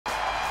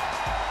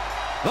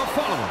The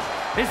following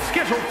is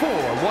scheduled for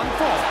one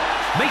fall,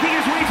 making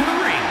his way to the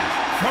ring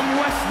from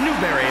West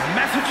Newbury,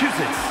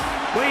 Massachusetts,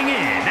 weighing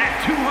in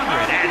at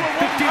 251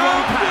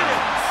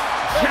 pounds,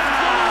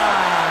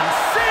 John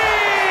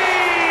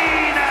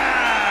Cena!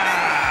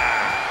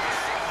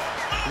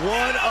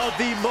 One of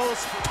the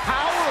most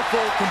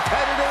powerful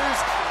competitors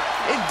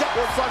in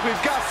WWE. Looks like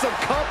we've got some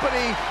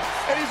company,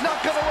 and he's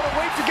not going to want to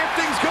wait to get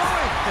things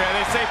going.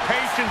 Yeah, they say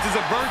patience is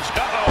a virtue.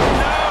 Uh-oh,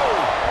 no!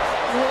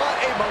 What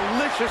a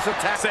malicious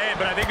attack. Say it,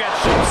 but I think that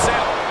ship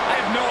sailed. I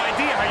have no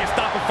idea how you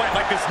stop a fight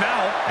like this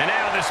now. And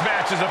now this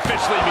match has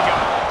officially begun.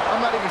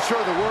 I'm not even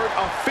sure the word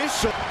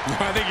official.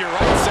 I think you're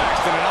right,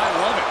 Saxton, and I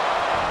love it.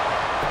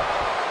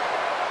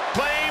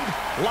 Claimed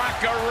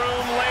locker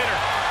room later.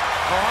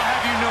 Oh, I'll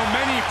have you know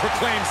many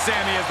proclaim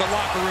Sammy as the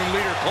locker room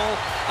leader, Cole.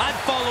 I'd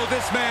follow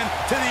this man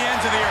to the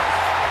ends of the earth.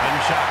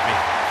 Doesn't shock me.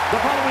 The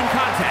following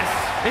contest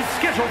is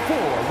scheduled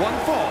for one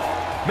fall,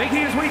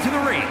 making his way to the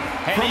ring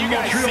from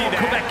Montreal,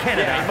 Quebec,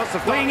 Canada,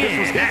 weighing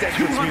in at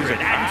 212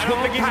 I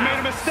don't think he's made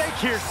a mistake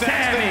here,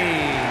 Saxton.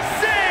 Sami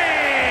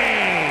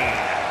Zayn!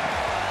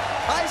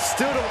 I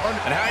still don't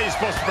understand. And how are you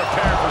supposed to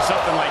prepare for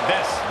something like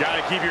this? Got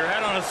to keep your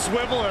head on a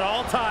swivel at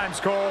all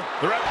times, Cole.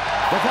 The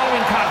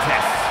following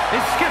contest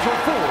is scheduled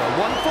for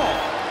one fall,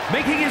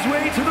 making his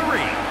way to the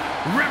ring,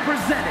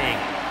 representing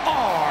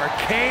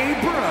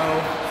RK-Bro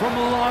from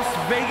Las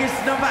Vegas,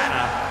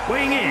 Nevada,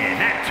 weighing in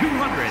at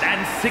 216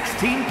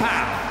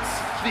 pounds,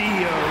 the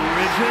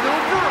original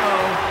Bro,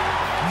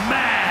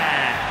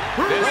 Matt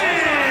Riddle.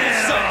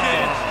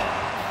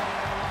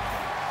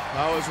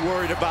 I was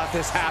worried about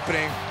this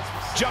happening.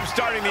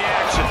 Jump-starting the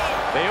action.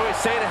 They always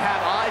say to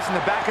have eyes in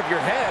the back of your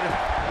head.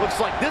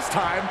 Looks like this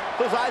time,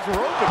 those eyes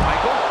were open,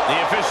 Michael. The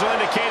official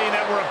indicating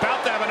that we're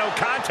about to have a no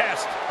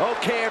contest.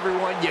 Okay,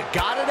 everyone, you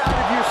got it out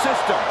of your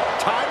system.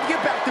 Time to get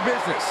back to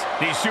business.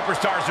 These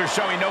superstars are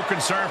showing no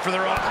concern for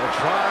their own. The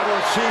tribal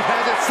chief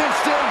has it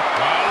cinched in.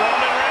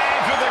 Roman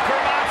Reigns with the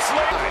Kermit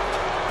slip.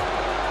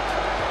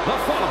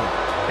 The following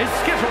is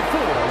scheduled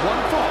for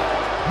one fall,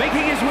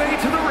 making his way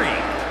to the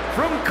ring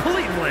from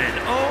Cleveland,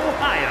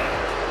 Ohio,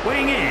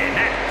 weighing in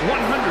at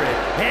 185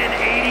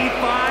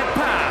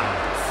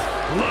 pounds,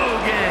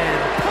 Logan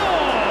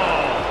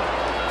Paul.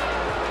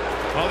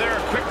 Well, there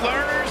are quick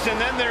learners,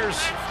 and then there's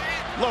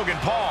Logan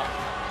Paul.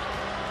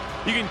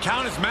 You can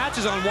count his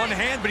matches on one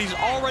hand, but he's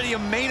already a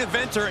main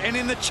eventer and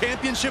in the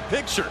championship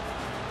picture.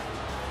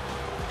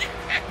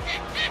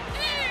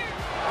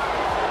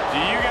 Do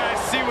you guys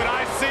see what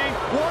I see?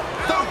 What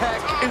the heck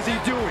is he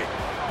doing?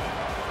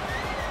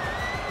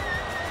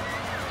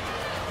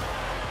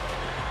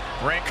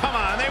 Rick, come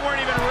on, they weren't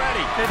even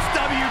ready. It's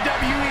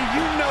WWE.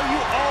 You know you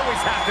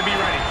always have to be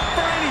ready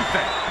for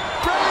anything.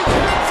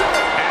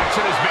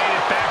 Action has made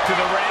it back to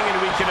the ring, and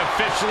we can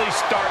officially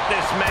start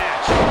this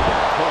match.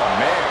 Oh,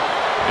 man.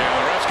 Yeah,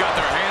 the refs got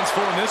their hands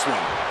full in this one.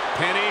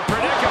 Penny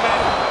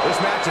predicament. This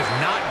match is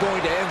not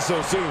going to end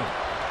so soon.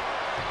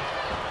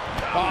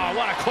 Oh,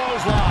 what a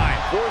clothesline.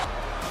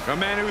 A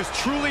man who has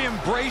truly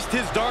embraced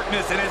his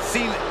darkness and has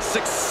seen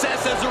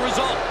success as a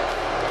result.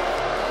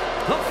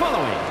 The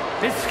following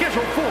is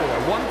scheduled for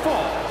one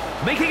fall,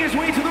 making his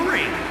way to the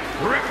ring,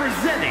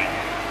 representing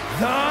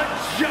the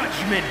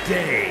Judgment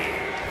Day,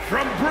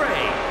 from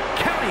Bray,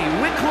 County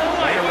Wicklow,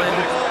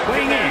 Ireland,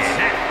 weighing in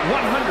at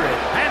 100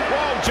 and...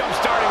 Whoa,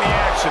 jump-starting the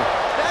action.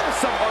 That is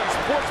some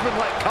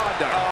unsportsmanlike